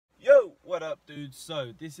What up, dudes?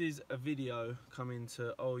 So this is a video coming to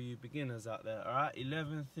all you beginners out there. Alright,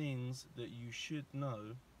 11 things that you should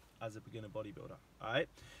know as a beginner bodybuilder. Alright,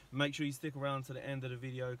 make sure you stick around to the end of the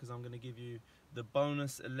video because I'm going to give you the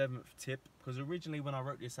bonus 11th tip, because originally when I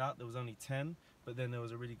wrote this out there was only 10, but then there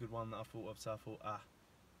was a really good one that I thought of, so I thought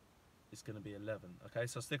it's going to be 11. Okay,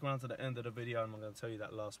 so stick around to the end of the video and I'm going to tell you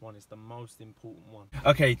that last one is the most important one.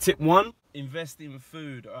 Okay, tip 1, invest in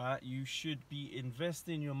food. Alright, you should be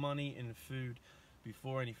investing your money in food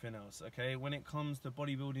before anything else. Okay, when it comes to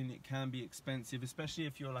bodybuilding, it can be expensive, especially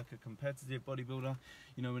if you're like a competitive bodybuilder.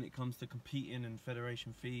 You know, when it comes to competing and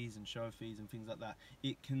federation fees and show fees and things like that,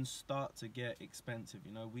 it can start to get expensive.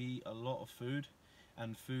 You know, we eat a lot of food,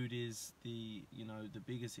 and food is the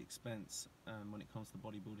biggest expense when it comes to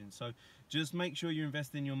bodybuilding. So just make sure you're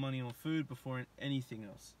investing your money on food before anything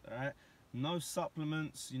else. All right, no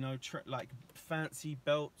supplements, you know, like fancy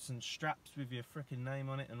belts and straps with your freaking name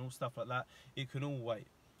on it and all stuff like that. It can all wait.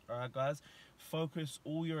 All right, guys, focus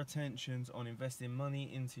all your attentions on investing money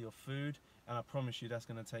into your food, and I promise you that's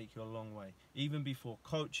going to take you a long way. Even before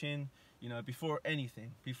coaching, you know, before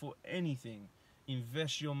anything,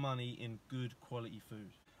 invest your money in good quality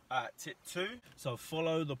food. Alright, tip 2, so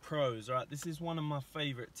follow the pros. Alright, this is one of my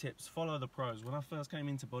favorite tips. Follow the pros. When I first came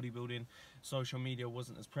into bodybuilding, social media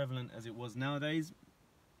wasn't as prevalent as it was nowadays,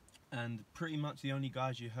 and pretty much the only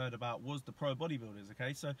guys you heard about was the pro bodybuilders.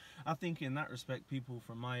 Okay, so I think in that respect, people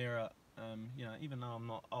from my era, you know, even though I'm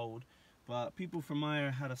not old, but people from my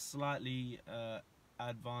era had a slightly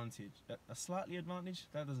advantage. A slightly advantage?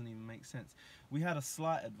 That doesn't even make sense. We had a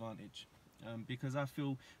slight advantage. Because I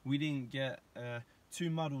feel we didn't get too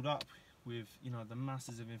muddled up with, you know, the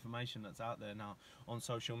masses of information that's out there now on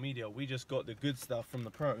social media. We just got the good stuff from the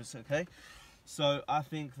pros. Okay, so I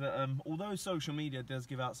think that although social media does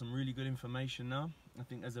give out some really good information now, I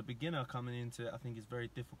think as a beginner coming into it, I think it's very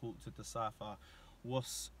difficult to decipher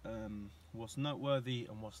what's noteworthy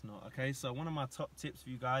and what's not. Okay, so one of my top tips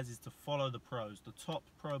for you guys is to follow the pros, the top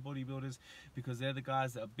pro bodybuilders, because they're the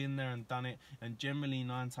guys that have been there and done it, and generally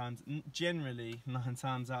nine times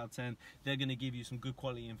out of 10 they're going to give you some good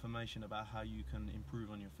quality information about how you can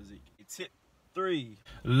improve on your physique. Tip 3,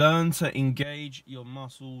 learn to engage your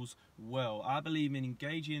muscles well. I believe in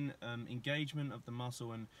engagement of the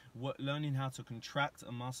muscle, and learning how to contract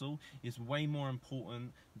a muscle is way more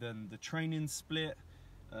important than the training split.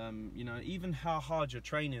 You know, even how hard you're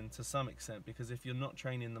training to some extent, because if you're not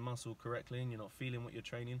training the muscle correctly and you're not feeling what you're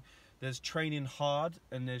training, there's training hard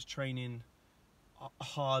and there's training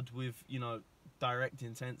hard with, you know, direct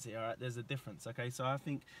intensity. All right, there's a difference. Okay, so I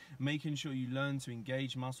think making sure you learn to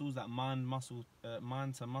engage muscles, that mind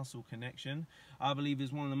to muscle connection, I believe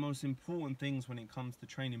is one of the most important things when it comes to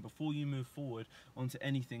training before you move forward onto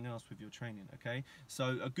anything else with your training. Okay,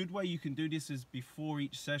 so a good way you can do this is before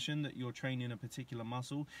each session that you're training a particular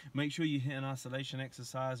muscle, make sure you hit an isolation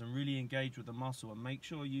exercise and really engage with the muscle, and make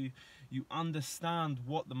sure you understand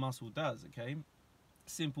what the muscle does. Okay,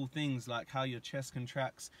 simple things like how your chest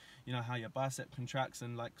contracts, you know, how your bicep contracts,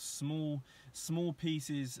 and like small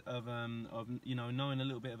pieces of you know, knowing a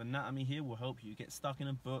little bit of anatomy here will help you get stuck in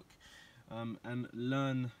a book and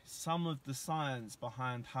learn some of the science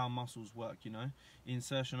behind how muscles work, you know,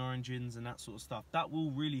 insertion origins and that sort of stuff. That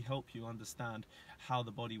will really help you understand how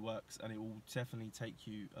the body works, and it will definitely take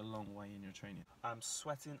you a long way in your training. I'm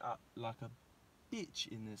sweating up like a bitch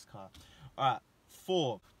in this car. All right,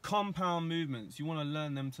 4, compound movements. You want to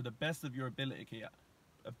learn them to the best of your ability.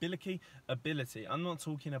 I'm not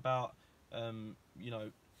talking about you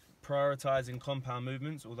know, prioritizing compound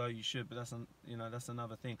movements, although you should, but that's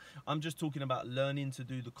another thing. I'm just talking about learning to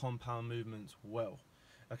do the compound movements well.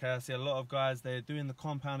 Okay, I see a lot of guys, they're doing the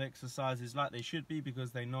compound exercises like they should be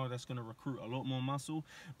because they know that's going to recruit a lot more muscle,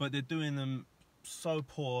 but they're doing them so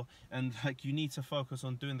poor, and like you need to focus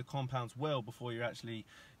on doing the compounds well before you're actually,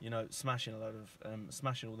 you know, smashing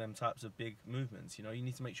all them types of big movements. You know, you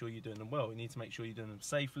need to make sure you're doing them well. You need to make sure you're doing them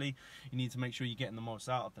safely. You need to make sure you're getting the most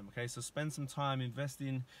out of them. Okay, so spend some time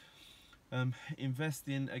investing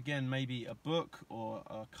again, maybe a book or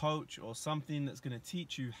a coach or something that's going to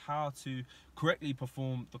teach you how to correctly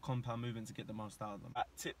perform the compound movement to get the most out of them.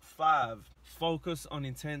 Tip 5, focus on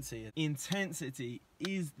intensity. Intensity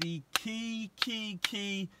is the key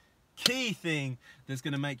thing that's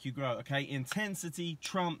going to make you grow. Okay, intensity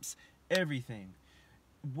trumps everything.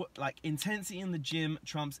 Like intensity in the gym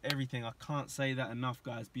trumps everything. I can't say that enough,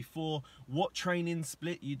 guys. Before what training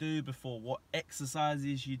split you do, before what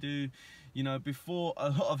exercises you do, you know, before a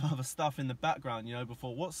lot of other stuff in the background, you know,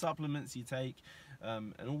 before what supplements you take,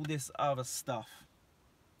 and all this other stuff,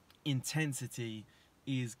 intensity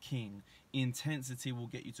is king. Intensity will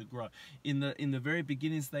get you to grow. In the very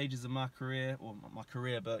beginning stages of my career, or my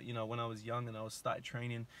career, but you know, when I was young and I was started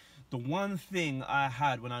training, the one thing I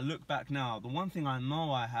had, when I look back now, the one thing I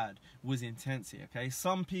know I had was intensity. Okay,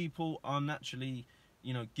 some people are naturally,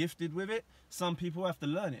 you know, gifted with it. Some people have to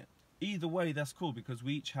learn it. Either way, that's cool, because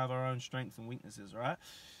we each have our own strengths and weaknesses, right?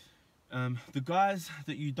 The guys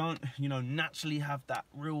that you don't, you know, naturally have that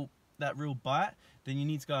real bite, then you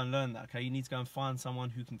need to go and learn that. Okay, you need to go and find someone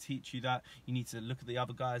who can teach you that. You need to look at the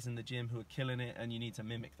other guys in the gym who are killing it, and you need to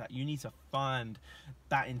mimic that. You need to find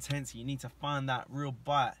that intensity. You need to find that real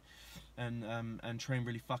bite, and train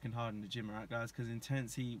really fucking hard in the gym, alright guys? Because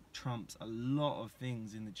intensity trumps a lot of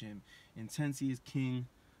things in the gym. Intensity is king.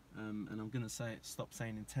 And I'm gonna stop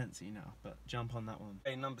saying intensity now, but jump on that one.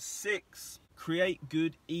 Okay, number 6, create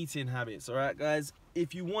good eating habits. All right, guys,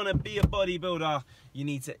 if you want to be a bodybuilder, you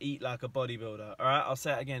need to eat like a bodybuilder. All right, I'll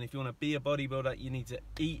say it again. If you want to be a bodybuilder, you need to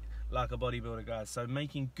eat like a bodybuilder, guys. So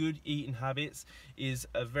making good eating habits is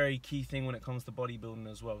a very key thing when it comes to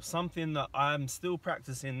bodybuilding as well. Something that I'm still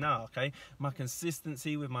practicing now. Okay, my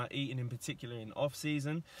consistency with my eating, in particular in off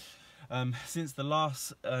season. Since the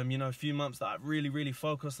last you know, few months that I've really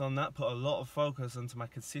focused on that, put a lot of focus into my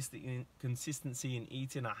consistency in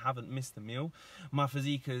eating. I haven't missed a meal. My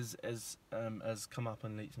physique has come up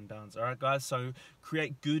on leaps and downs. All right, guys, so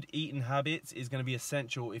create good eating habits is going to be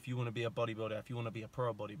essential if you want to be a bodybuilder, if you want to be a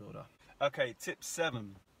pro bodybuilder. Okay, tip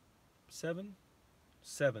 7.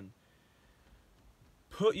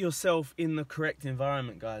 Put yourself in the correct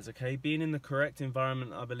environment, guys. Okay, being in the correct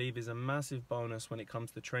environment, I believe, is a massive bonus when it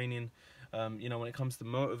comes to training. You know, when it comes to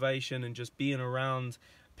motivation and just being around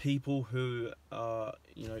people who are,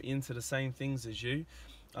 you know, into the same things as you,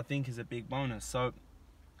 I think is a big bonus. So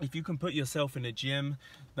if you can put yourself in a gym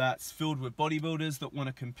that's filled with bodybuilders that want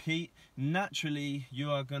to compete, naturally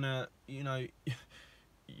you are gonna, you know,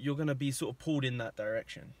 you're going to be sort of pulled in that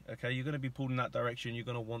direction. Okay, you're going to be pulled in that direction. You're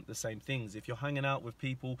going to want the same things. If you're hanging out with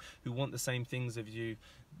people who want the same things as you,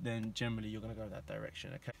 then generally you're going to go that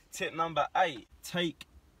direction. Okay, tip number 8, take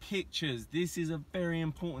pictures. This is a very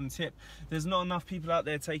important tip. There's not enough people out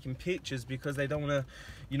there taking pictures because they don't want to,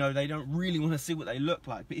 you know, they don't really want to see what they look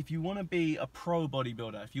like. But if you want to be a pro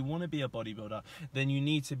bodybuilder, if you want to be a bodybuilder, then you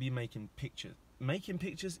need to be making pictures.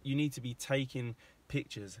 You need to be taking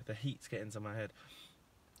pictures. The heat's getting to my head.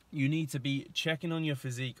 You need to be checking on your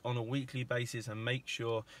physique on a weekly basis and make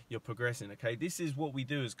sure you're progressing. Okay, this is what we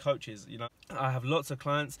do as coaches. You know, I have lots of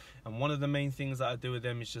clients, and one of the main things that I do with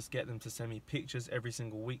them is just get them to send me pictures every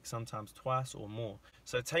single week, sometimes twice or more.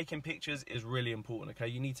 So taking pictures is really important. Okay,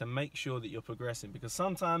 you need to make sure that you're progressing, because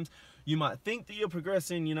sometimes you might think that you're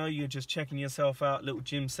progressing, you know, you're just checking yourself out, little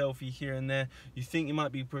gym selfie here and there. You think you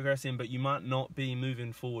might be progressing, but you might not be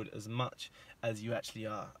moving forward as much as you actually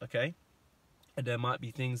are. Okay, and there might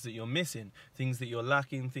be things that you're missing, things that you're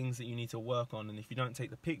lacking, things that you need to work on. And if you don't take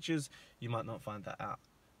the pictures, you might not find that out.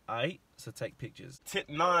 Alright, so take pictures. Tip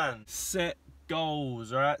 9, set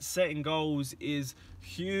goals. Alright, setting goals is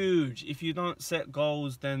huge. If you don't set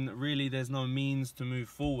goals, then really there's no means to move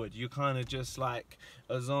forward. You're kind of just like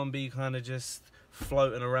a zombie, kind of just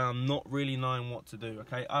floating around, not really knowing what to do.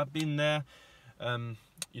 Okay, I've been there.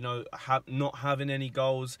 You know, not having any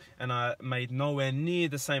goals, and I made nowhere near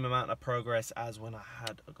the same amount of progress as when I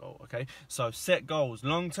had a goal. Okay, so set goals,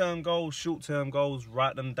 long-term goals, short-term goals,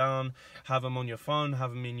 write them down, have them on your phone,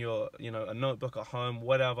 have them in your, you know, a notebook at home,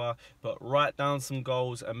 whatever, but write down some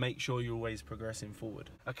goals and make sure you're always progressing forward.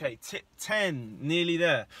 Okay, tip 10, nearly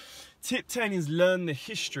there. Tip 10 is learn the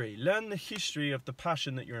history. Learn the history of the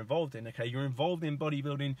passion that you're involved in. Okay, you're involved in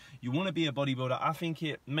bodybuilding. You want to be a bodybuilder. I think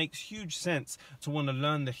it makes huge sense to want to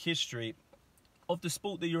learn the history of the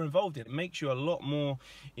sport that you're involved in. It makes you a lot more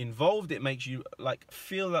involved. It makes you like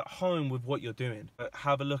feel at home with what you're doing.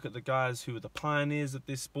 Have a look at the guys who are the pioneers of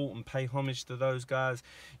this sport and pay homage to those guys.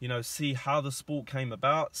 You know, see how the sport came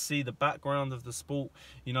about, see the background of the sport,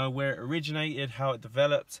 you know, where it originated, how it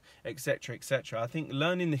developed, etc, etc. I think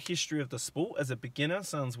learning the history of the sport as a beginner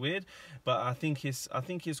sounds weird, but I think it's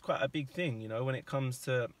quite a big thing, you know, when it comes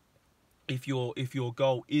to if your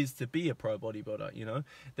goal is to be a pro bodybuilder, you know,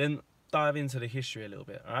 then dive into the history a little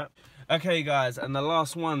bit. All right, okay guys, and the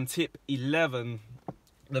last one, tip 11,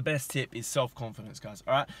 the best tip is self-confidence, guys.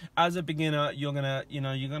 All right, as a beginner, you're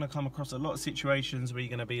gonna come across a lot of situations where you're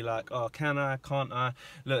gonna be like, oh, can I, can't I?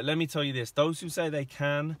 Look, let me tell you this, those who say they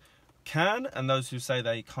can, and those who say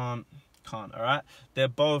they can't. All right, they're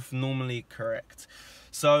both normally correct.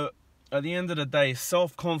 So at the end of the day,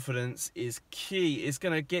 self-confidence is key. It's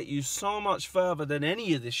going to get you so much further than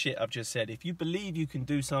any of this shit I've just said. If you believe you can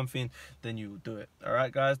do something, then you will do it. All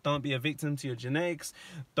right, guys? Don't be a victim to your genetics.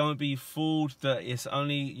 Don't be fooled that it's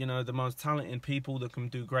only, you know, the most talented people that can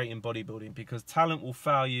do great in bodybuilding, because talent will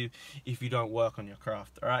fail you if you don't work on your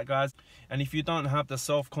craft. All right, guys? And if you don't have the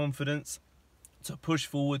self-confidence to push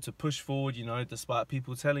forward, you know, despite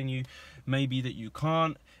people telling you maybe that you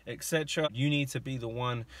can't, etc., you need to be the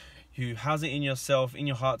one who has it in yourself, in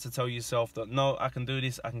your heart, to tell yourself that no, I can do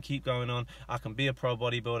this, I can keep going on, I can be a pro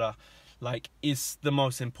bodybuilder. Like, it's the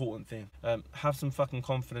most important thing. Have some fucking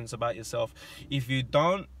confidence about yourself. If you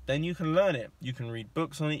don't, then you can learn it. You can read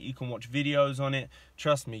books on it, you can watch videos on it.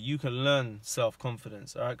 Trust me, you can learn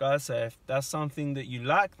self-confidence. All right, guys? So if that's something that you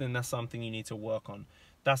lack, then that's something you need to work on.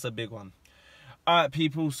 That's a big one. All right,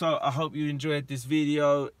 people, so I hope you enjoyed this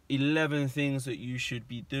video. 11 things that you should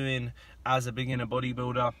be doing as a beginner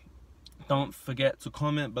bodybuilder. Don't forget to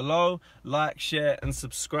comment below, like, share, and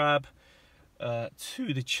subscribe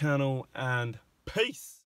to the channel, and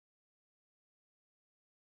peace.